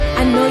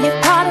know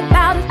you've thought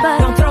about it, but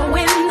don't throw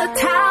in the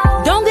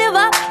towel. Don't give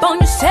up on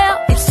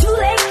yourself. It's too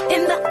late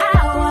in the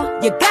hour.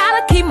 You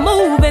gotta keep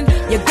moving.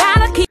 You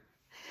gotta keep.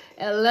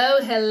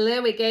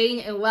 Hello again,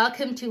 and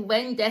welcome to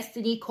When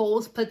Destiny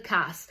Calls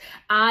podcast.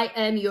 I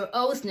am your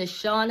host,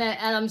 Nashana,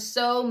 and I'm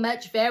so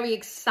much very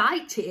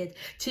excited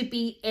to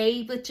be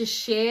able to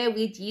share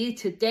with you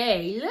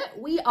today. Look,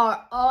 we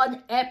are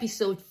on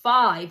episode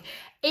 5.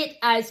 It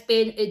has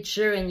been a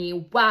journey.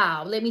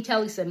 Wow, let me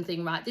tell you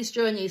something, right? This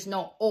journey is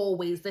not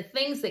always the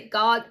things that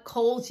God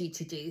calls you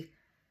to do.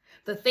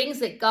 The things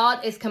that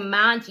God has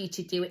commanded you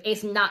to do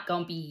is not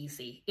going to be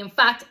easy. In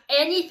fact,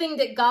 anything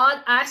that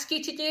God asks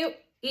you to do,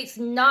 it's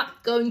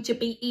not going to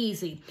be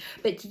easy,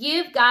 but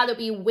you've got to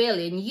be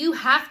willing. You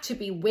have to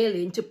be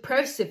willing to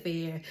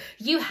persevere.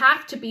 You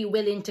have to be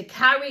willing to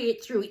carry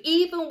it through,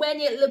 even when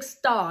it looks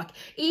dark,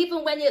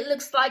 even when it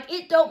looks like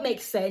it don't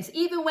make sense,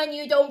 even when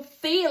you don't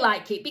feel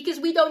like it, because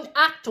we don't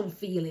act on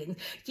feelings.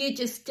 You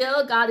just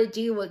still got to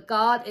do what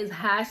God has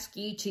asked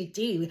you to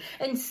do.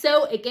 And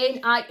so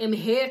again, I am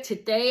here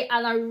today,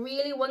 and I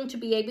really want to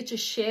be able to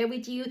share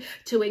with you,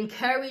 to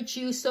encourage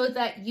you so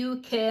that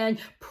you can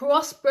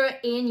prosper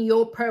in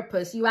your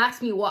purpose. You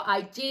ask me what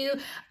I do.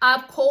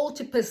 I've called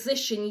to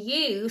position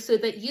you so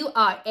that you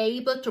are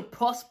able to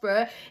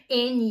prosper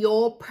in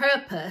your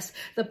purpose.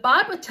 The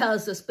Bible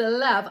tells us,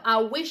 beloved,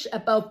 I wish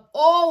above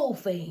all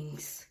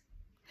things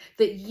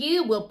that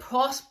you will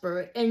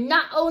prosper, and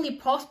not only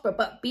prosper,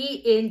 but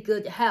be in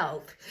good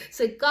health.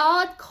 So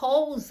God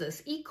calls us.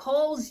 He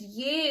calls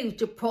you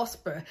to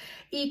prosper.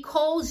 He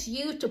calls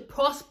you to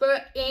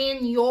prosper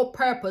in your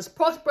purpose,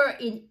 prosper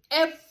in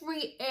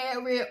every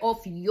area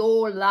of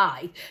your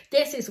life.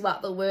 This is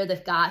what the Word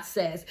of God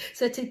says.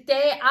 So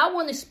today I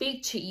want to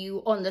speak to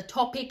you on the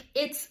topic,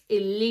 it's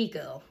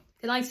illegal.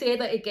 Can I say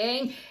that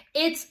again?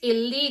 It's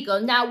illegal.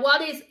 Now,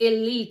 what is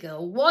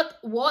illegal?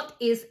 What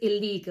is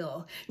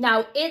illegal?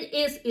 Now, it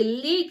is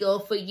illegal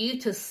for you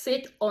to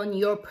sit on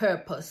your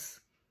purpose.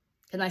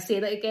 Can I say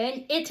that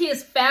again? It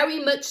is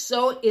very much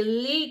so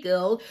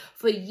illegal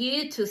for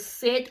you to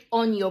sit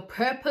on your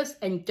purpose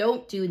and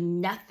don't do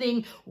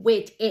nothing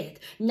with it.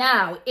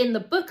 Now, in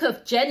the book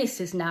of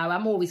Genesis now,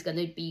 I'm always going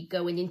to be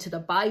going into the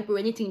Bible.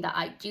 Anything that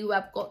I do,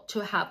 I've got to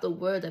have the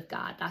Word of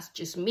God. That's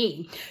just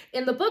me.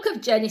 In the book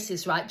of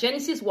Genesis, right?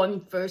 Genesis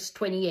 1 verse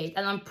 28.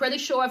 And I'm pretty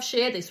sure I've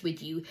shared this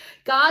with you.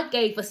 God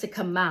gave us a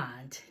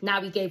command.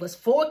 Now, he gave us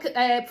four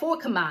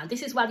commands.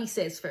 This is what he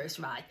says first,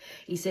 right?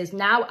 He says,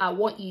 now I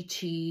want you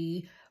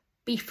to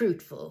be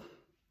fruitful.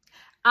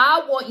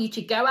 I want you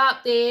to go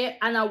out there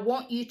and I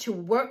want you to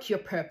work your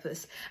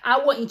purpose.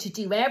 I want you to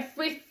do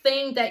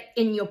everything that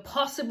in your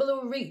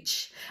possible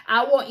reach.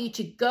 I want you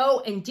to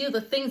go and do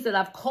the things that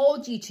I've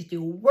called you to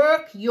do.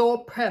 Work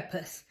your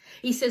purpose.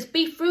 He says,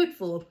 be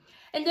fruitful.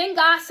 And then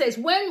God says,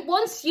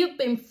 once you've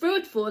been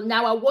fruitful,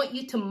 now I want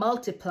you to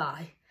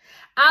multiply.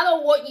 I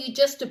don't want you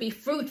just to be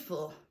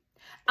fruitful.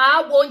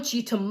 I want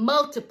you to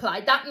multiply.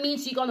 That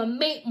means you're going to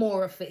make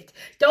more of it.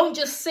 Don't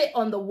just sit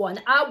on the one.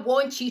 I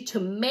want you to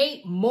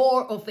make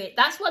more of it.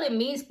 That's what it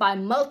means by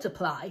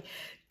multiply.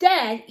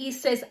 Then he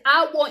says,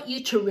 I want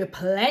you to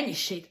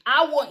replenish it.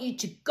 I want you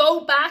to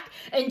go back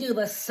and do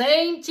the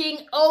same thing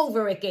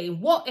over again.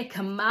 What a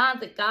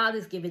command that God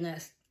has given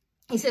us.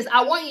 He says,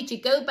 I want you to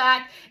go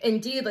back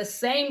and do the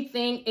same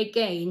thing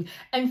again.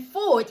 And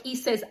fourth, he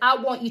says, I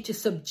want you to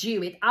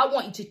subdue it. I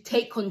want you to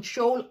take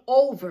control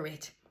over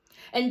it.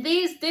 And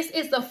this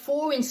is the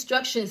 4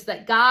 instructions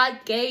that God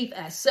gave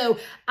us. So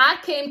I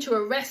came to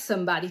arrest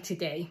somebody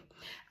today.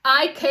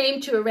 I came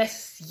to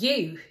arrest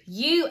you.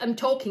 I'm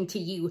talking to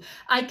you.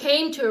 I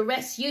came to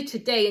arrest you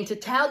today and to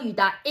tell you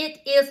that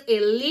it is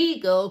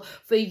illegal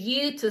for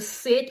you to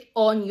sit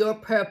on your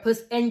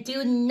purpose and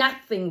do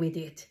nothing with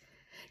it.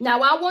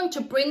 Now, I want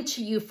to bring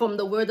to you from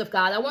the Word of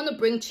God, I want to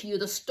bring to you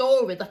the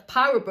story, the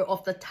parable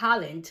of the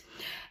talent.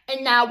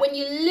 And now when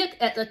you look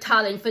at the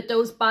talent, for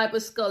those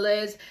Bible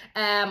scholars,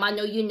 I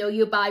know you know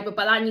your Bible,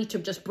 but I need to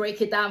just break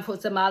it down for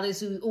some others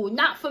who are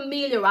not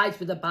familiarized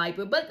with the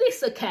Bible. But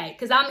it's okay,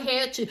 because I'm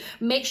here to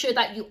make sure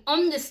that you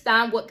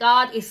understand what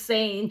God is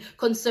saying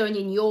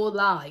concerning your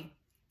life.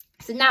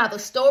 So now the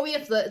story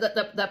of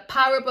the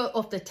parable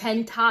of the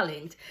 10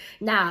 talent.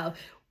 Now,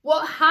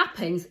 what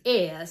happens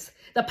is,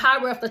 the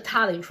power of the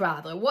talent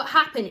rather, what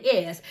happened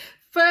is,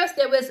 first,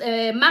 there was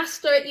a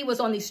master. He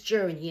was on his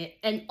journey.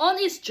 And on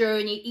his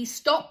journey, he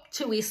stopped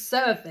to his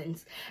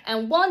servants.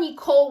 And he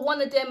called one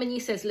of them and he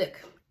says, look,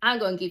 I'm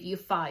going to give you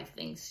 5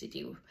 things to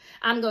do.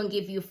 I'm going to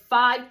give you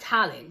 5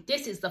 talent.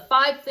 This is the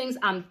 5 things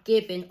I'm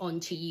giving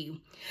unto you.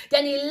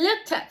 Then he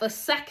looked at the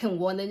second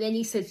one and then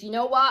he says, you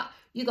know what?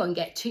 You're going to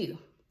get 2.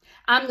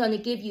 I'm going to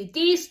give you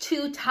these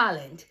 2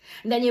 talent.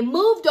 And then he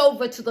moved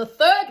over to the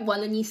third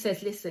one and he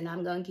says, listen,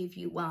 I'm going to give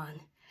you 1.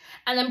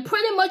 And I'm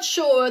pretty much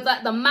sure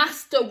that the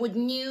master would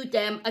knew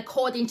them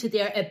according to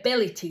their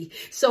ability.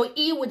 So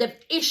he would have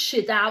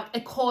issued out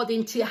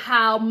according to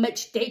how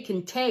much they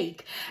can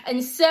take.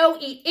 And so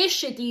he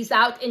issued these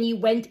out and he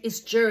went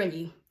his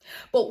journey.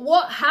 But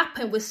what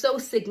happened was so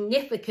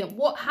significant.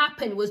 What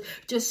happened was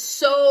just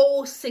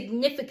so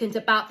significant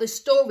about the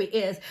story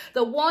is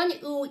the one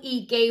who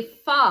he gave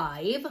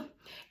 5,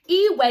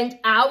 he went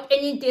out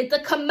and he did the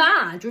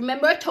command.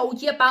 Remember, I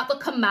told you about the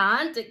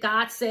command that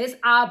God says,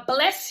 I'll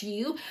bless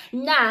you.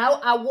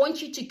 Now I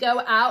want you to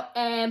go out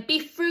and be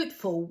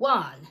fruitful.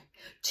 1.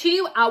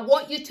 2, I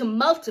want you to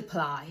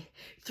multiply.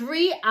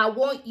 3, I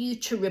want you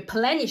to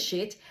replenish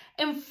it.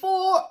 And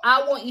 4,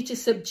 I want you to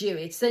subdue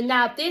it. So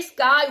now this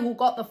guy who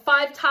got the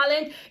 5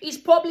 talent, he's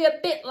probably a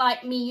bit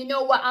like me. You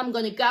know what? I'm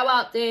going to go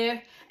out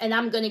there and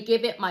I'm going to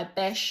give it my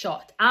best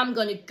shot. I'm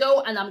going to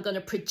go and I'm going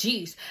to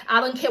produce. I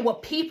don't care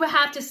what people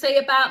have to say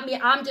about me.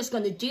 I'm just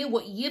going to do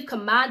what you've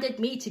commanded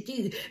me to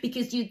do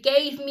because you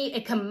gave me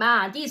a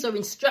command. These are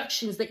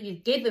instructions that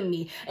you've given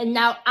me. And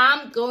now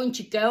I'm going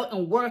to go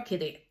and work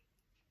at it.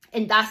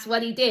 And that's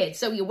what he did.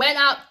 So he went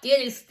out, did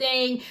his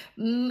thing.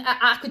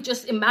 I could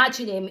just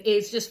imagine him.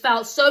 It just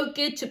felt so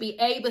good to be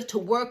able to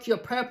work your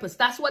purpose.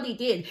 That's what he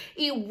did.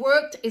 He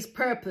worked his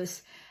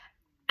purpose.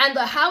 And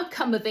the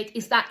outcome of it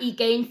is that he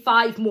gained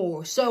 5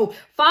 more. So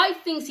 5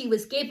 things he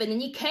was given.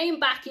 And he came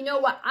back, you know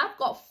what? I've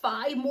got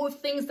 5 more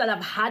things that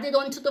I've added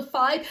onto the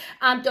 5.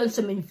 I've done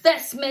some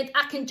investment.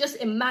 I can just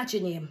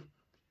imagine him.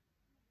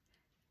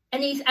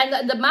 And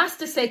the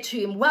master said to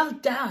him, well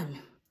done.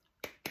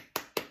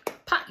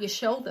 Pat your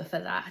shoulder for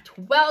that.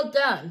 Well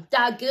done,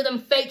 thou good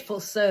and faithful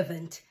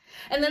servant.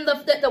 And then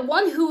the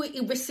one who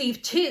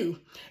received 2,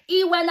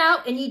 he went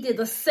out and he did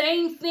the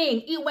same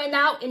thing. He went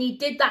out and he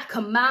did that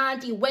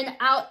command. He went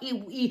out,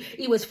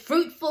 he was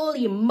fruitful,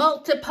 he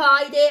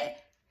multiplied it,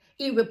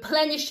 he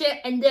replenished it.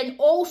 And then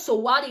also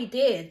what he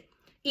did,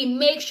 he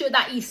made sure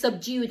that he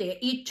subdued it.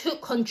 He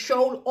took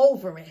control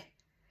over it.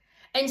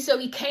 And so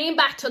he came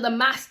back to the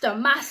master.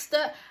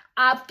 Master,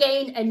 I've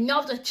gained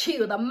another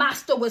 2. The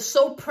master was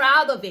so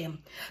proud of him.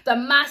 The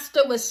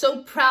master was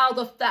so proud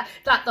of that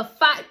the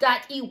fact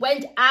that he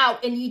went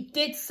out and he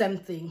did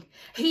something.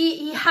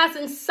 He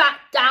hasn't sat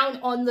down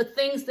on the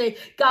things that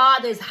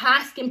God has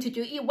asked him to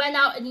do. He went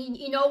out and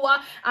you know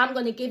what? I'm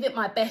going to give it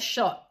my best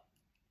shot.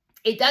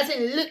 It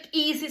doesn't look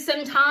easy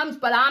sometimes,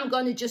 but I'm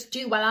going to just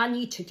do what I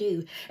need to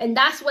do. And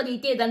that's what he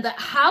did. And the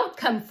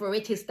outcome for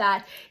it is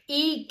that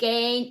he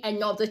gained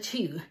another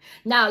 2.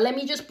 Now, let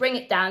me just bring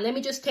it down. Let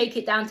me just take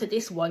it down to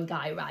this one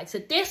guy, right? So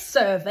this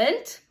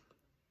servant,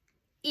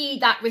 he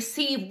that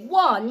received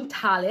 1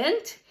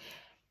 talent,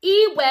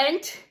 he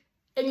went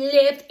and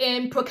lived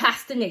in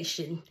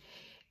procrastination.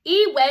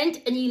 He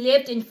went and he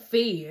lived in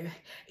fear.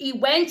 He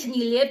went and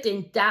he lived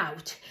in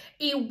doubt.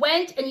 He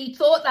went and he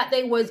thought that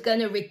they was going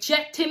to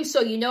reject him. So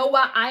you know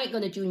what? I ain't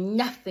going to do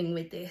nothing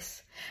with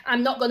this.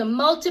 I'm not going to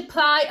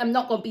multiply. I'm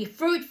not going to be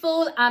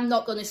fruitful. I'm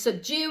not going to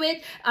subdue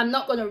it. I'm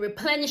not going to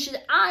replenish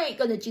it. I ain't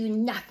going to do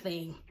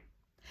nothing.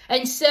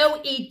 And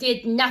so he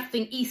did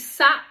nothing. He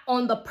sat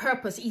on the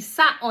purpose. He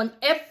sat on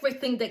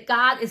everything that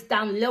God has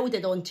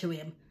downloaded onto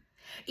him.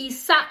 He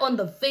sat on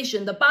the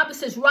vision. The Bible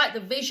says, write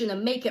the vision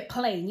and make it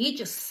plain. He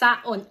just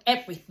sat on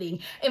everything.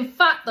 In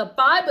fact, the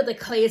Bible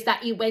declares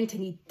that he went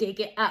and he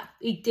digged it up.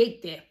 He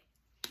digged it,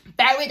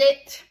 buried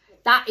it.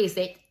 That is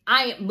it.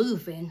 I ain't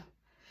moving.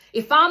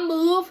 If I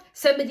move,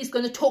 somebody's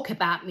going to talk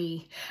about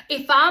me.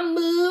 If I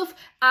move,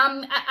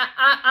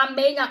 I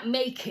may not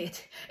make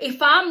it.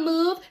 If I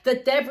move, the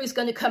devil is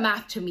going to come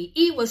after me.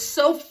 He was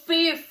so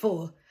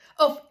fearful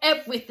of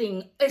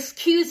everything,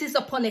 excuses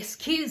upon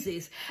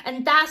excuses.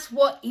 And that's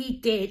what he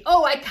did.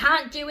 Oh, I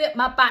can't do it,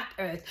 my back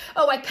hurts.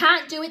 Oh, I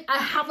can't do it, I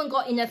haven't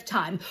got enough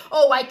time.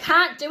 Oh, I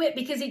can't do it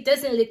because it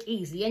doesn't look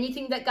easy.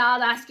 Anything that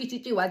God asks you to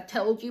do, I've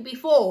told you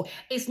before,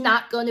 it's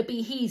not going to be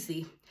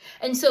easy.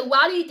 And so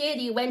what he did,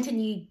 he went and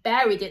he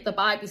buried it, the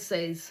Bible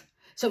says.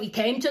 So he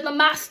came to the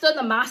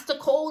master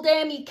called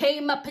him, he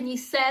came up and he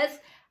says,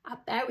 I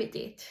buried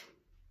it.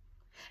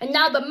 And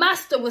now the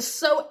master was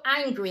so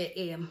angry at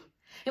him.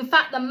 In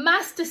fact, the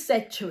master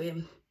said to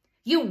him,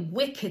 you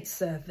wicked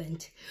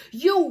servant,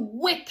 you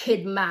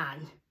wicked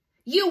man,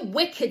 you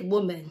wicked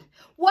woman,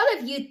 what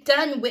have you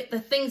done with the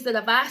things that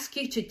I've asked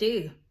you to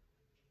do?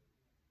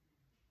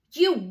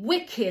 You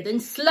wicked and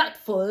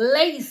slothful,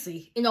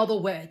 lazy, in other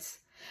words.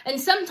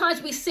 And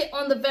sometimes we sit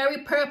on the very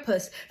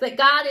purpose that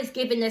God has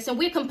given us and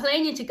we're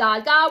complaining to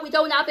God, God, we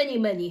don't have any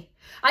money.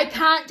 I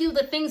can't do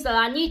the things that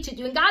I need to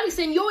do. And God is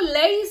saying, you're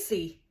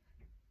lazy.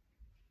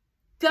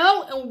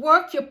 Go and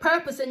work your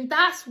purpose. And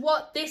that's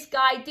what this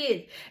guy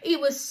did. He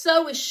was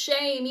so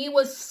ashamed. He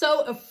was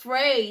so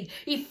afraid.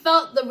 He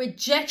felt the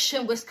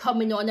rejection was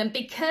coming on. And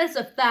because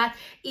of that,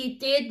 he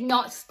did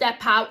not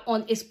step out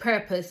on his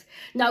purpose.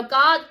 Now,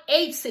 God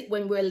hates it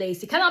when we're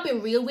lazy. Can I be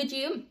real with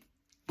you?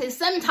 And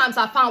sometimes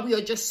I found we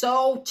are just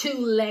so too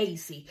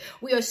lazy.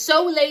 We are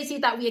so lazy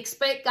that we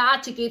expect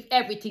God to give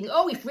everything.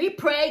 Oh, if we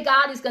pray,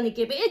 God is going to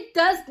give it. It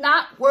does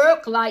not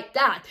work like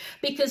that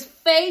because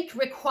faith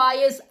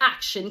requires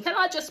action. Can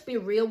I just be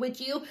real with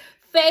you?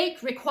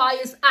 Faith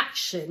requires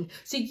action.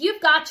 So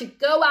you've got to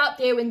go out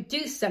there and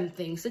do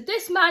something. So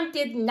this man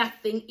did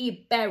nothing.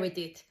 He buried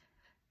it.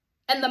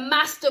 And the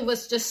master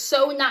was just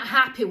so not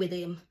happy with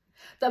him.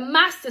 The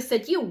master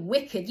said, you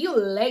wicked, you're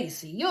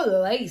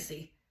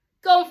lazy.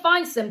 Go and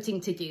find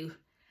something to do.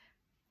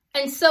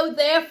 And so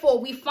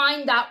therefore we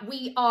find that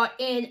we are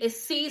in a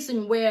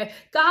season where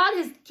God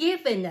has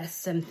given us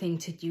something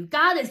to do.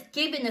 God has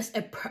given us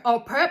our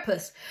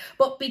purpose.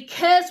 But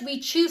because we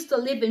choose to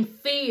live in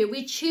fear,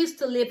 we choose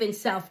to live in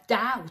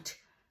self-doubt,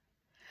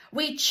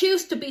 we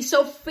choose to be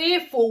so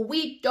fearful,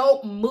 we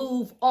don't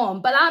move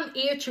on. But I'm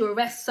here to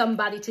arrest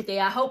somebody today.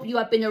 I hope you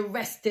have been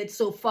arrested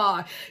so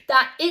far.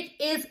 That it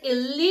is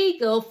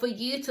illegal for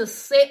you to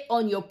sit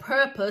on your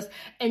purpose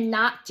and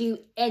not do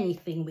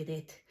anything with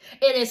it.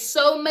 It is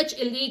so much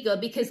illegal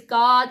because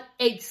God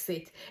hates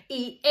it.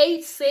 He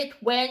hates it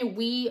when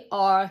we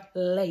are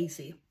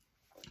lazy.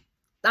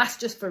 That's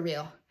just for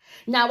real.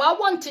 Now, I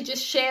want to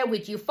just share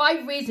with you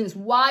 5 reasons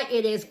why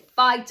it is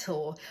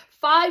vital.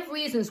 5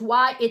 reasons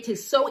why it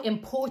is so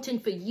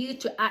important for you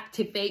to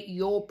activate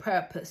your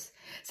purpose.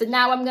 So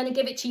now I'm going to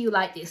give it to you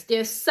like this.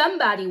 There's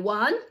somebody,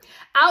 one,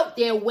 out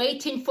there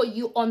waiting for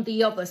you on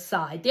the other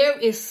side. There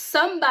is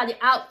somebody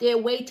out there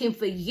waiting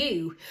for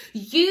you.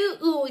 You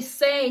who is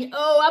saying,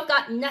 oh, I've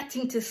got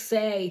nothing to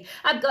say.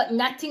 I've got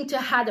nothing to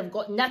add. I've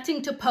got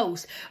nothing to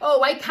post.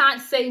 Oh, I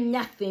can't say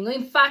nothing.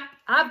 In fact,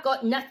 I've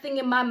got nothing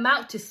in my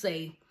mouth to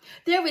say.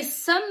 There is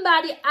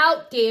somebody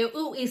out there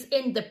who is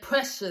in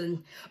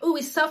depression, who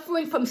is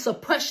suffering from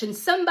suppression.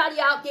 Somebody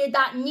out there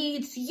that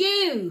needs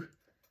you.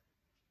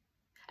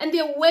 And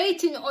they're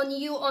waiting on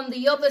you on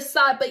the other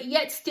side, but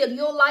yet still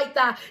you're like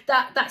that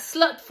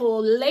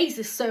slutful,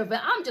 lazy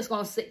servant. I'm just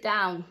going to sit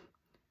down.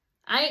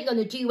 I ain't going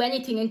to do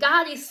anything. And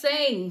God is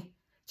saying,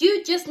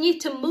 you just need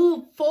to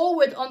move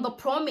forward on the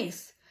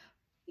promise.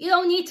 You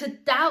don't need to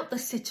doubt the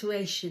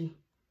situation.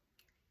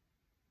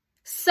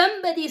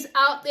 Somebody's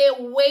out there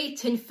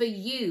waiting for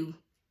you.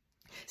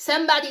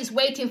 Somebody's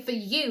waiting for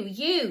you.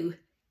 You.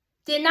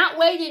 They're not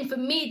waiting for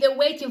me. They're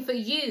waiting for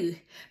you.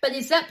 But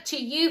it's up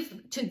to you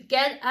to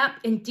get up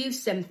and do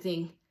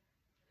something.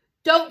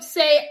 Don't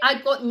say,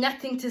 I got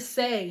nothing to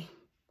say.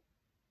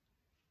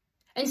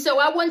 And so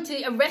I want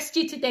to arrest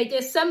you today.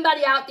 There's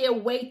somebody out there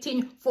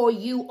waiting for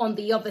you on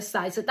the other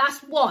side. So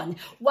that's one.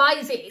 Why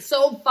is it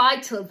so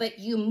vital that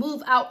you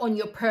move out on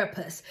your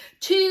purpose?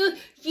 2,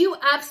 you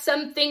have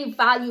something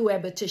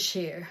valuable to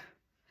share.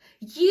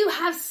 You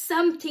have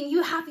something.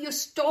 You have your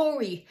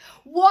story.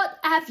 What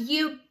have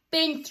you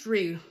been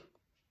through?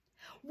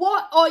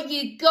 What are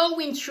you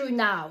going through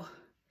now?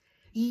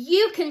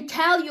 You can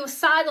tell your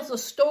side of the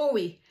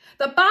story.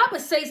 The Bible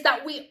says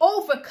that we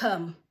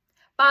overcome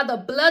by the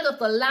blood of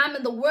the Lamb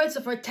and the words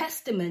of our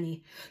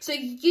testimony. So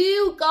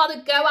you got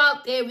to go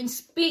out there and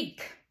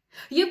speak.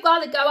 You've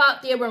got to go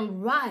out there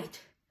and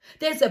write.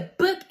 There's a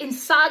book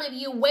inside of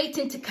you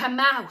waiting to come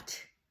out.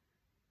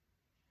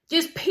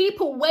 There's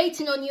people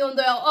waiting on you on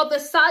the other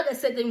side. I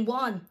said in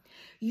one.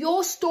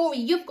 Your story,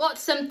 you've got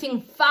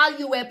something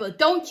valuable.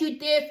 Don't you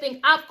dare think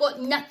I've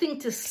got nothing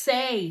to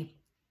say.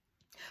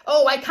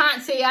 Oh, I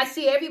can't say. I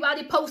see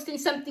everybody posting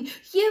something.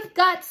 You've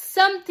got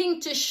something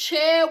to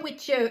share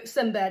with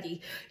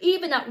somebody.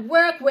 Even at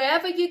work,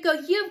 wherever you go,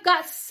 you've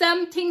got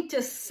something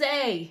to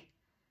say.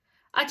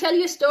 I tell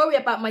you a story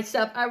about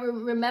myself. I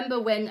remember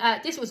when,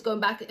 this was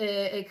going back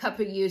a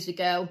couple of years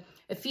ago.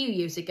 A few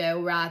years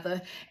ago,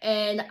 rather.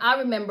 And I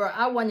remember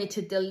I wanted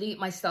to delete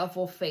myself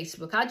off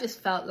Facebook. I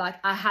just felt like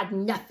I had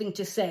nothing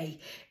to say.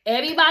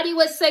 Everybody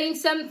was saying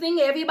something.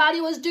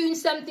 Everybody was doing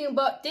something.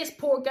 But this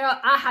poor girl,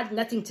 I had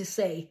nothing to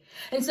say.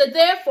 And so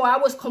therefore, I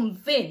was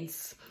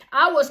convinced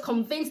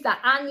that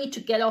I need to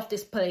get off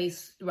this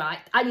place, right?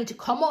 I need to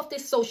come off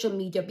this social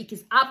media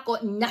because I've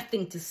got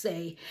nothing to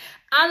say.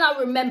 And I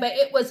remember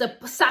it was a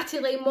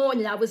Saturday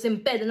morning. I was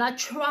in bed and I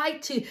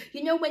tried to,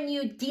 you know, when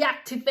you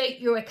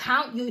deactivate your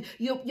account,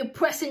 you're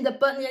pressing the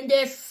button and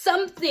there's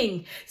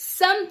something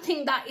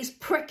that is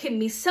pricking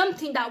me,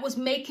 something that was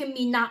making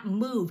me not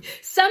move,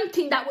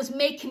 something that was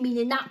making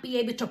me not be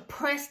able to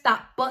press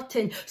that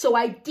button. So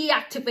I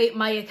deactivate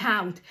my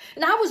account.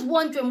 And I was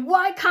wondering,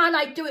 why can't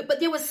I do it?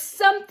 But there was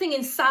something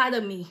inside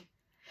of me.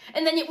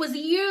 And then it was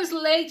years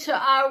later,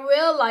 I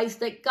realized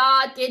that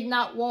God did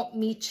not want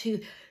me to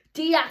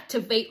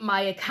deactivate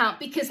my account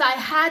because I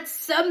had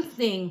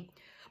something.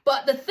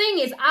 But the thing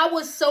is, I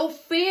was so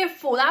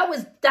fearful. I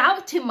was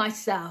doubting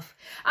myself.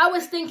 I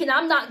was thinking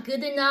I'm not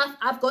good enough.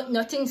 I've got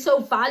nothing so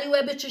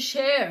valuable to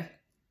share.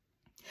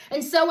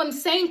 And so I'm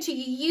saying to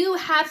you, you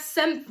have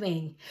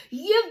something.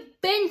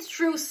 You've been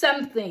through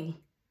something.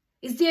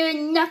 Is there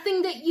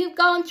nothing that you've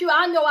gone through?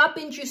 I know I've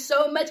been through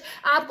so much.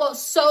 I've got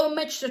so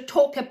much to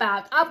talk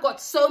about. I've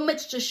got so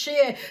much to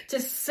share, to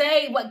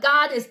say what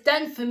God has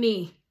done for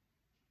me.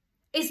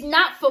 It's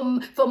not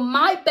for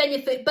my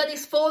benefit, but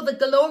it's for the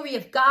glory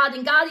of God.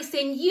 And God is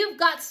saying, you've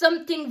got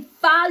something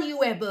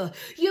valuable.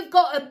 You've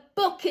got a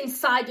book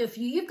inside of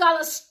you. You've got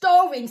a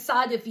story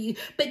inside of you.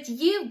 But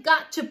you've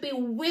got to be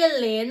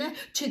willing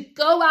to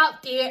go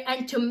out there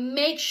and to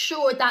make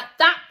sure that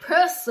that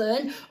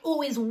person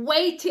who is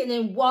waiting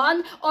in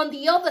one on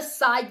the other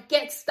side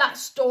gets that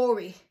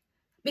story.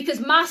 Because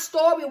my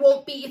story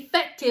won't be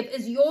effective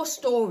as your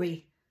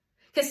story.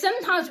 Because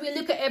sometimes we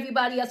look at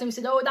everybody else and we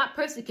say, oh, that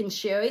person can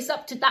share. It's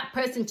up to that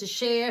person to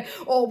share.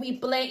 Or we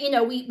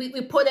blame,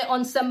 we put it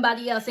on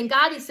somebody else. And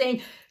God is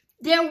saying,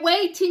 they're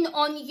waiting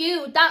on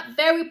you, that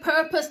very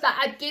purpose that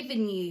I've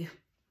given you.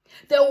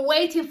 They're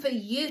waiting for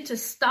you to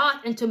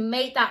start and to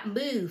make that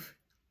move.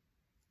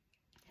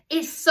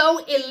 It's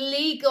so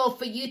illegal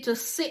for you to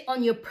sit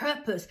on your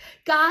purpose.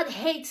 God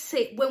hates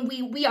it when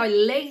we are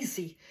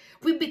lazy.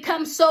 We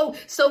become so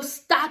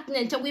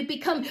stagnant and we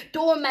become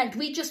dormant.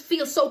 We just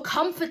feel so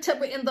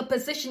comfortable in the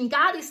position.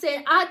 God is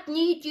saying, I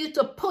need you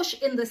to push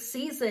in the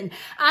season.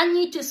 I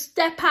need to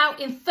step out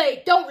in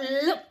faith. Don't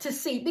look to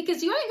see,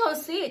 because you ain't going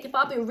to see it if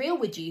I'll be real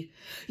with you.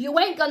 You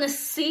ain't going to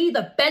see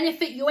the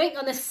benefit. You ain't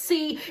going to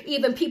see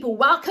even people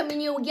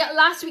welcoming you. Yet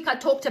last week I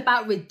talked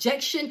about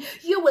rejection.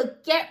 You will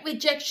get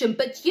rejection,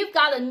 but you've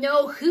got to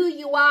know who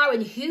you are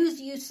and who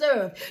you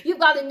serve. You've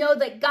got to know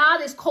that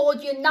God has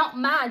called you, not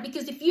man,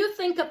 because if you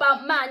think about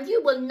man,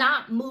 you will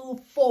not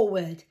move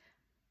forward.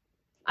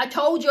 I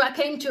told you I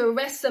came to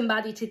arrest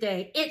somebody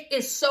today. It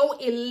is so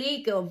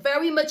illegal,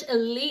 very much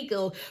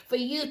illegal for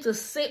you to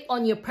sit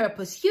on your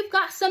purpose. You've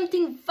got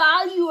something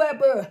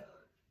valuable.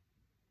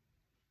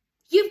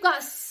 You've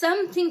got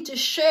something to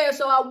share.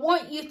 So I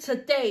want you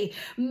today,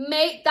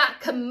 make that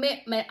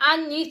commitment.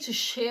 I need to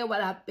share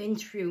what I've been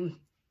through.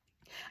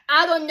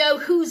 I don't know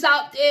who's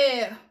out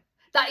there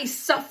that is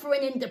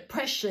suffering in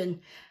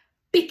depression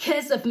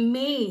because of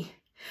me.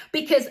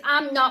 Because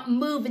I'm not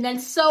moving. And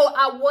so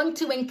I want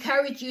to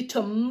encourage you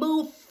to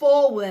move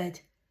forward.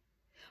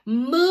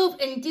 Move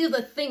and do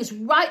the things.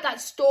 Write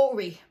that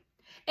story.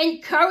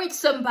 Encourage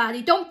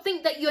somebody. Don't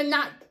think that you're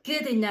not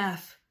good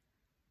enough.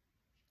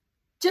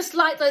 Just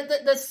like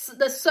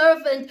the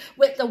servant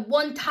with the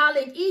one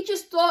talent. He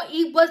just thought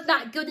he was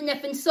not good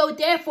enough. And so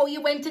therefore he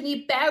went and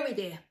he buried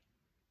it.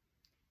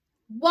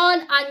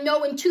 One, I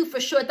know, and two, for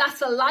sure,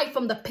 that's a lie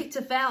from the pit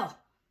of hell.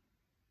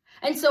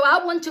 And so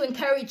I want to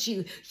encourage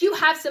you. You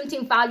have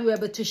something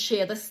valuable to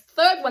share. The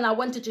third one I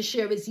wanted to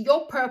share is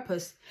your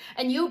purpose.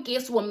 And your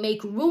gifts will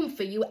make room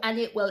for you and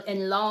it will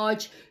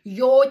enlarge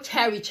your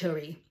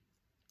territory.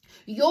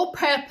 Your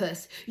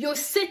purpose. You're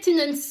sitting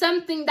in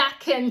something that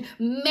can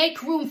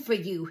make room for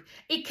you.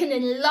 It can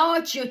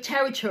enlarge your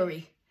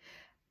territory.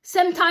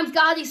 Sometimes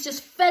God is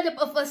just fed up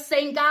of us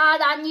saying,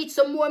 God, I need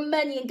some more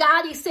money. And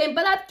God is saying,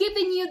 but I've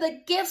given you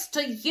the gifts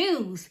to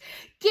use.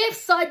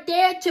 Gifts are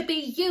there to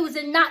be used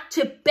and not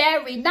to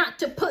bury, not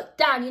to put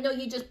down.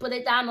 You just put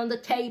it down on the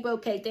table.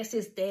 Okay, this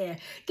is there.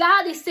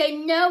 God is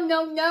saying,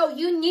 no,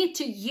 you need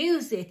to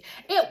use it.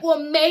 It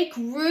will make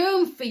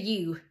room for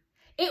you.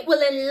 It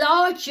will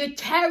enlarge your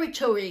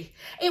territory.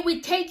 It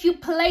will take you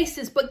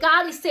places. But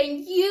God is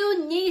saying,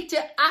 you need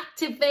to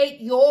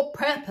activate your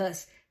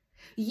purpose.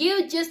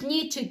 You just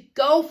need to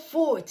go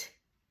forth.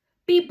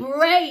 Be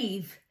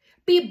brave.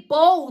 Be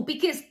bold,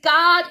 because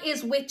God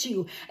is with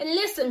you. And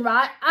listen,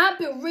 right? I'll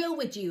be real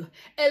with you.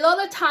 A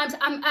lot of times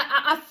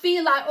I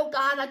feel like, oh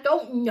God, I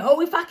don't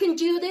know if I can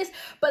do this.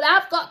 But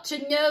I've got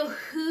to know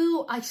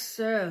who I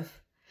serve.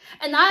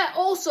 And I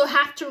also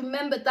have to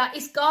remember that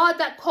it's God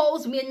that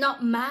calls me and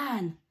not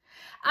man.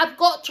 I've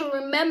got to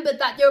remember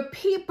that there are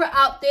people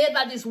out there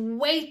that is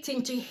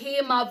waiting to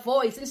hear my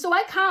voice. And so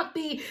I can't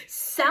be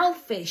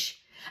selfish.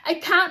 I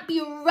can't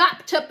be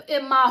wrapped up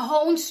in my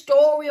own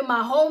story or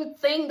my own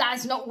thing that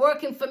is not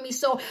working for me.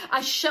 So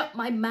I shut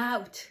my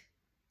mouth.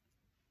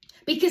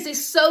 Because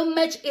it's so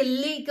much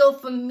illegal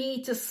for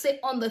me to sit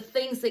on the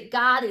things that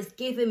God has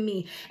given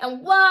me.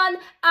 And one,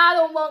 I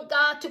don't want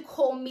God to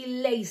call me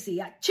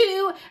lazy.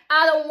 Two,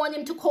 I don't want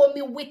him to call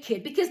me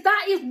wicked, because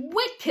that is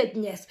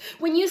wickedness.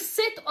 When you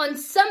sit on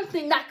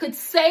something that could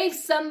save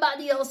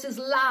somebody else's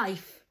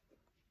life.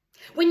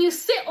 When you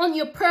sit on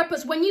your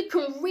purpose, when you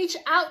can reach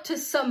out to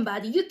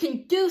somebody, you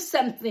can do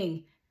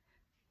something.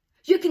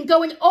 You can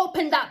go and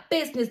open that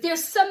business.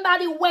 There's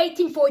somebody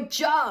waiting for a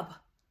job.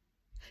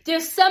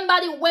 There's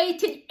somebody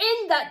waiting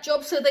in that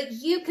job so that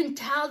you can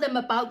tell them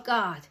about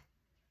God.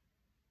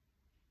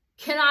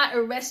 Can I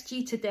arrest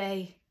you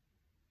today?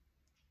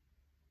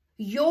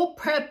 Your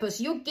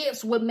purpose, your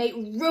gifts will make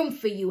room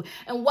for you.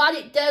 And what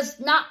it does,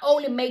 not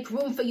only make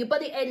room for you,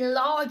 but it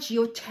enlarges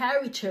your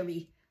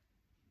territory.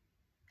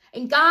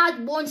 And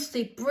God wants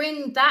to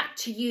bring that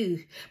to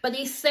you. But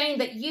he's saying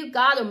that you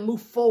got to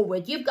move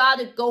forward. You've got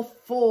to go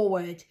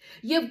forward.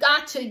 You've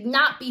got to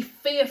not be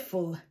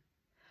fearful.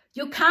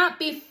 You can't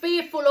be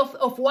fearful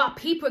of what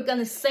people are going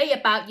to say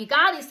about you.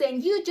 God is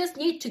saying you just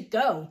need to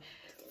go.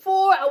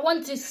 4, I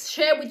want to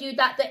share with you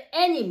that the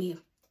enemy,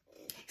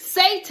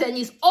 Satan,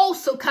 is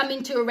also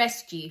coming to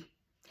arrest you.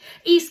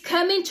 He's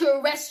coming to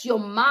arrest your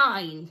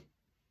mind.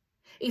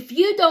 If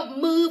you don't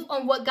move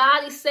on what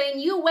God is saying,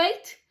 you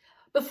wait.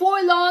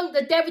 Before long,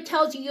 the devil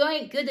tells you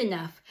ain't good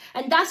enough.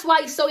 And that's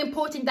why it's so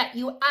important that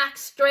you act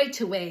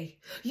straight away.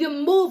 You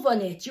move on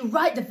it. You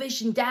write the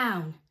vision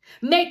down.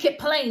 Make it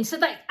plain so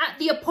that at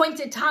the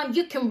appointed time,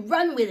 you can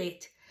run with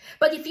it.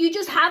 But if you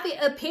just have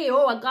it up here,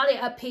 oh, I got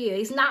it up here,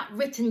 it's not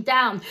written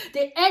down,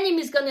 the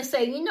enemy is going to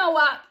say, you know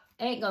what,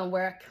 ain't going to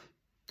work.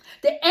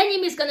 The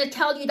enemy is going to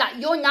tell you that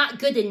you're not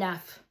good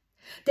enough.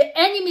 The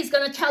enemy is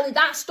going to tell you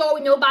that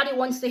story, nobody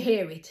wants to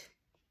hear it.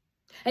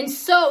 And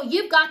so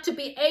you've got to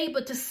be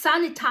able to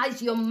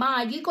sanitize your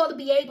mind. You've got to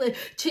be able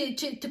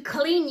to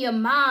clean your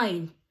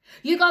mind.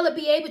 You've got to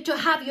be able to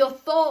have your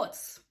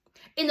thoughts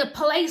in a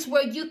place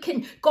where you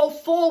can go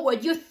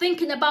forward. You're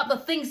thinking about the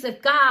things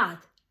of God.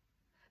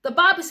 The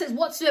Bible says,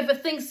 whatsoever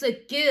things are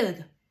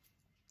good,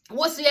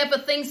 whatsoever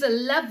things are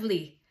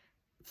lovely,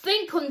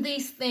 think on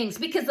these things,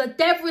 because the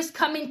devil is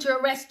coming to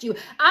arrest you.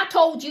 I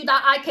told you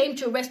that I came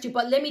to arrest you,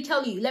 but let me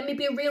tell you, let me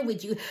be real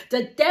with you.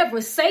 The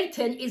devil,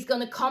 Satan, is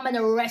going to come and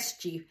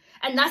arrest you.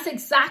 And that's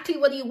exactly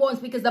what he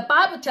wants, because the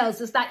Bible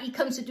tells us that he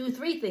comes to do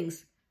three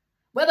things.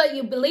 Whether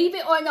you believe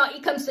it or not, he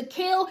comes to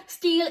kill,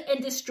 steal,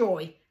 and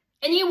destroy.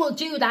 And he will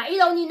do that. He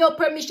don't need no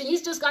permission.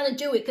 He's just going to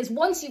do it, because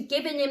once you've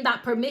given him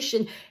that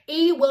permission,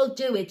 he will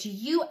do it.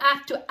 You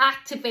have to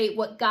activate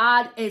what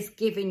God has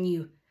given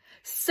you.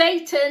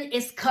 Satan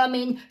is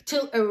coming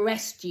to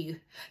arrest you.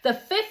 The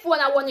fifth one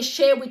I want to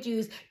share with you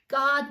is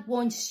God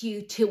wants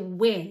you to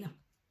win.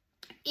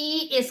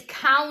 He is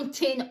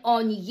counting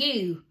on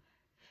you.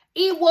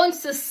 He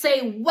wants to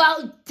say,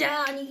 well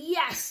done.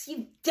 Yes,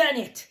 you've done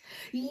it.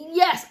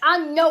 Yes, I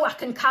know I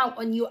can count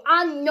on you.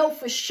 I know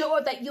for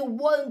sure that you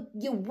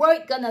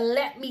weren't going to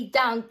let me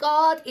down.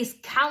 God is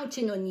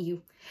counting on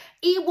you.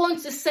 He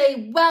wants to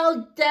say,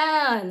 well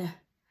done,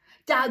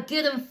 thou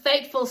good and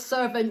faithful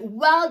servant.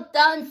 Well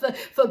done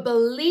for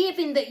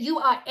believing that you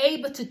are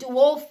able to do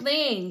all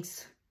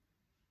things.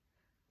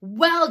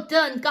 Well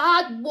done.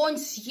 God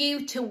wants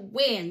you to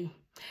win.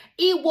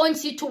 He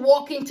wants you to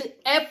walk into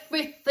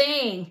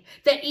everything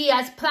that he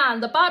has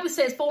planned. The Bible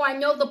says, for I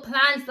know the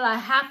plans that I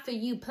have for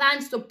you,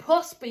 plans to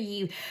prosper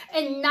you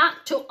and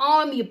not to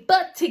harm you,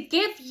 but to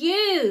give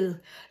you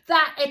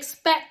that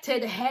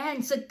expected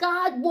hand. So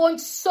God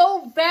wants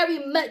so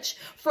very much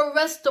for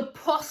us to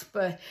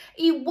prosper.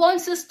 He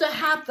wants us to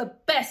have the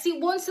best. He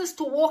wants us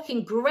to walk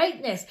in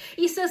greatness.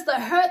 He says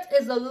the earth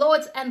is the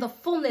Lord's and the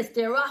fullness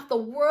thereof, the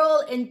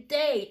world and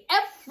day.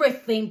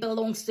 Everything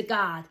belongs to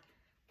God.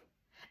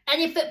 And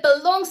if it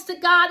belongs to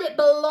God, it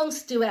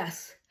belongs to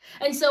us.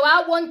 And so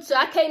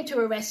I came to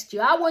arrest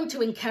you. I want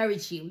to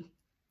encourage you.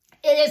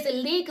 It is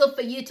illegal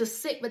for you to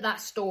sit with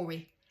that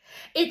story.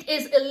 It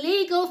is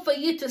illegal for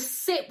you to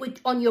sit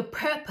on your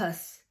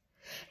purpose.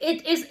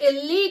 It is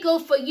illegal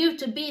for you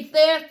to be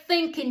there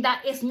thinking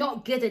that it's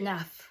not good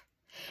enough.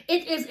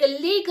 It is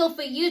illegal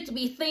for you to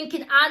be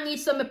thinking, I need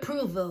some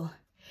approval.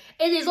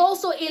 It is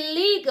also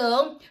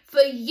illegal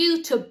for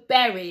you to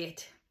bury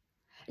it.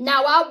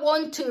 Now, I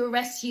want to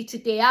arrest you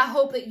today. I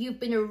hope that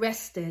you've been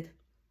arrested.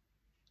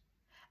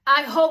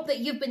 I hope that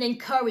you've been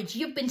encouraged.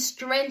 You've been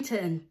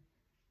strengthened.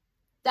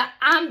 That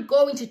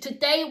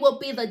today will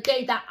be the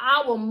day that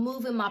I will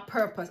move in my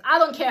purpose. I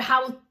don't care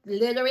how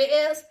little it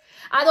is.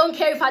 I don't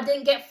care if I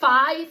didn't get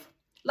 5,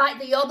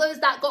 like the others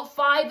that got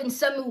 5 and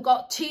some who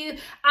got 2.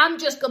 I'm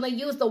just going to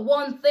use the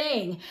one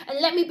thing. And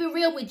let me be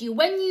real with you.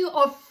 When you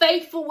are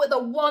faithful with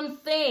the one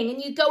thing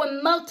and you go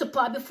and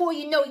multiply, before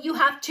you know it, you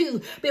have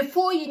 2.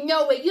 Before you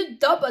know it, you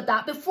double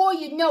that. Before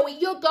you know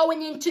it, you're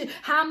going into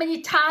how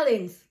many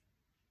talents?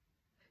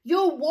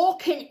 You're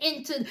walking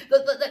into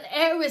the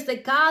areas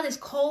that God has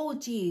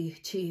called you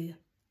to.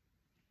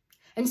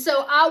 And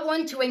so I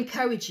want to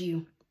encourage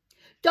you.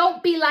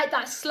 Don't be like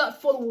that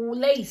slothful,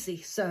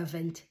 lazy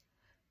servant.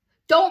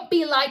 Don't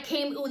be like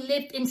him who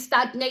lived in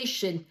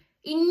stagnation.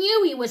 He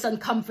knew he was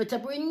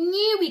uncomfortable. He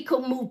knew he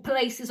could move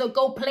places or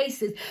go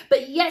places.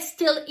 But yet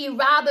still he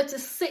rather to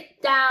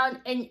sit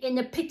down in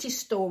a pity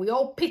story.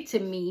 Oh, pity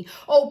me.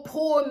 Oh,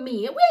 poor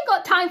me. We ain't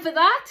got time for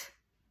that.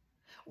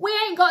 We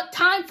ain't got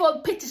time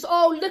for pictures.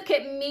 Oh, look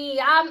at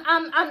me.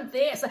 I'm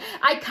this.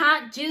 I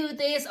can't do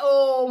this.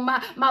 Oh,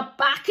 my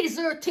back is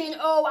hurting.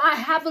 Oh, I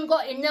haven't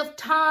got enough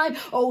time.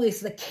 Oh,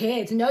 it's the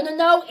kids.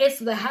 No, it's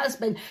the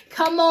husband.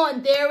 Come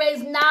on, there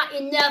is not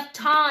enough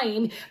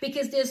time,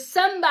 because there's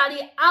somebody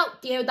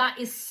out there that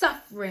is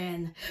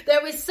suffering.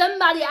 There is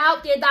somebody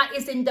out there that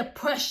is in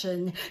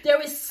depression.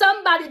 There is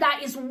somebody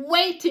that is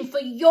waiting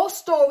for your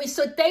story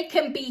so they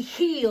can be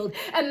healed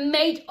and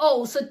made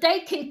whole, so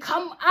they can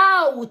come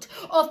out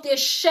of their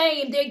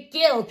shame, their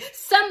guilt.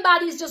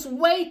 Somebody's just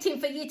waiting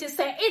for you to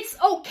say, it's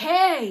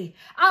okay.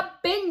 I've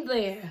been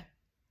there.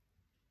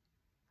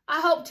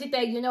 I hope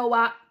today, you know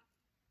what?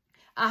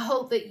 I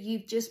hope that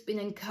you've just been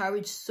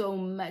encouraged so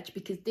much,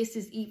 because this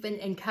has even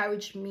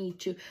encouraged me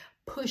to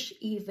push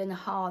even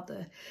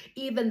harder.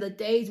 Even the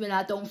days when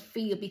I don't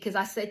feel, because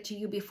I said to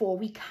you before,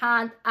 we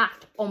can't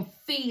act on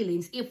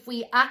feelings. If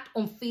we act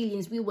on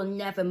feelings, we will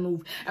never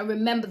move. And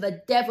remember,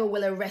 the devil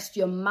will arrest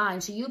your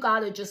mind. So you got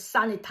to just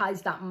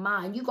sanitize that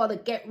mind. You got to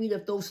get rid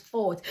of those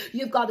thoughts.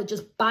 You've got to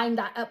just bind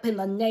that up in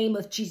the name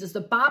of Jesus.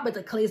 The Bible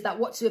declares that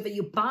whatsoever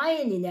you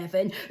bind in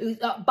heaven,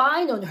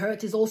 bind on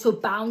earth is also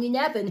bound in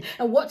heaven.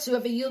 And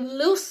whatsoever you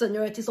loose on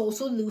earth is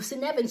also loose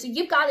in heaven. So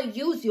you've got to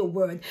use your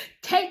word.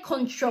 Take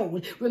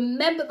control.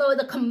 Remember, though,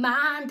 the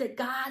command that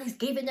God has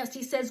given us.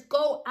 He says,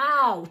 go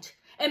out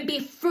and be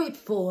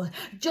fruitful.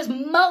 Just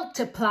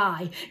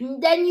multiply.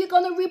 Then you're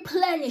going to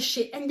replenish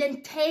it and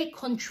then take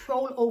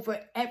control over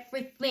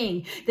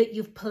everything that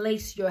you've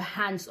placed your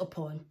hands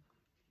upon.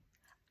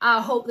 I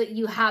hope that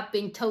you have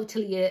been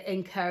totally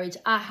encouraged.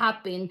 I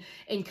have been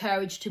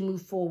encouraged to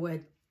move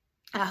forward.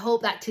 I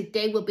hope that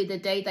today will be the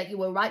day that you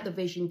will write the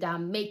vision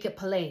down, make it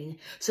plain,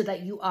 so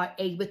that you are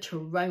able to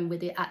run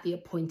with it at the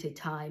appointed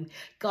time.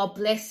 God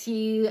bless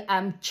you.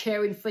 I'm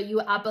cheering for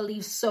you. I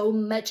believe so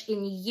much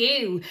in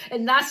you.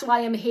 And that's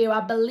why I'm here.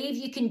 I believe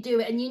you can do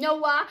it. And you know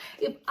what?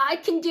 If I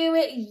can do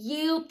it,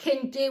 you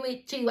can do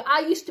it too. I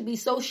used to be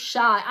so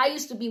shy. I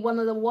used to be one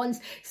of the ones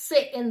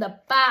sit in the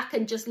back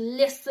and just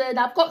listen.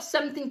 I've got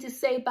something to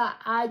say, but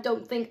I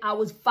don't think I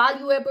was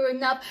valuable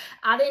enough.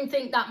 I didn't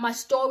think that my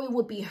story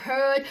would be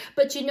heard.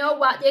 But you know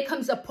what? There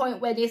comes a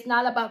point where it's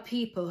not about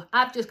people.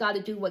 I've just got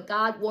to do what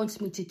God wants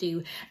me to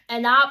do.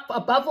 And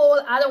above all,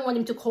 I don't want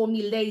him to call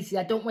me lazy.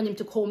 I don't want him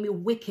to call me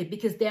wicked,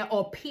 because there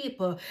are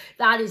people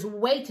that is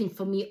waiting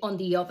for me on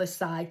the other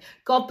side.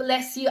 God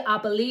bless you. I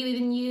believe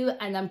in you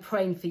and I'm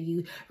praying for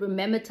you.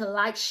 Remember to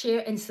like,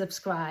 share and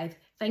subscribe.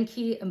 Thank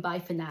you and bye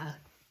for now.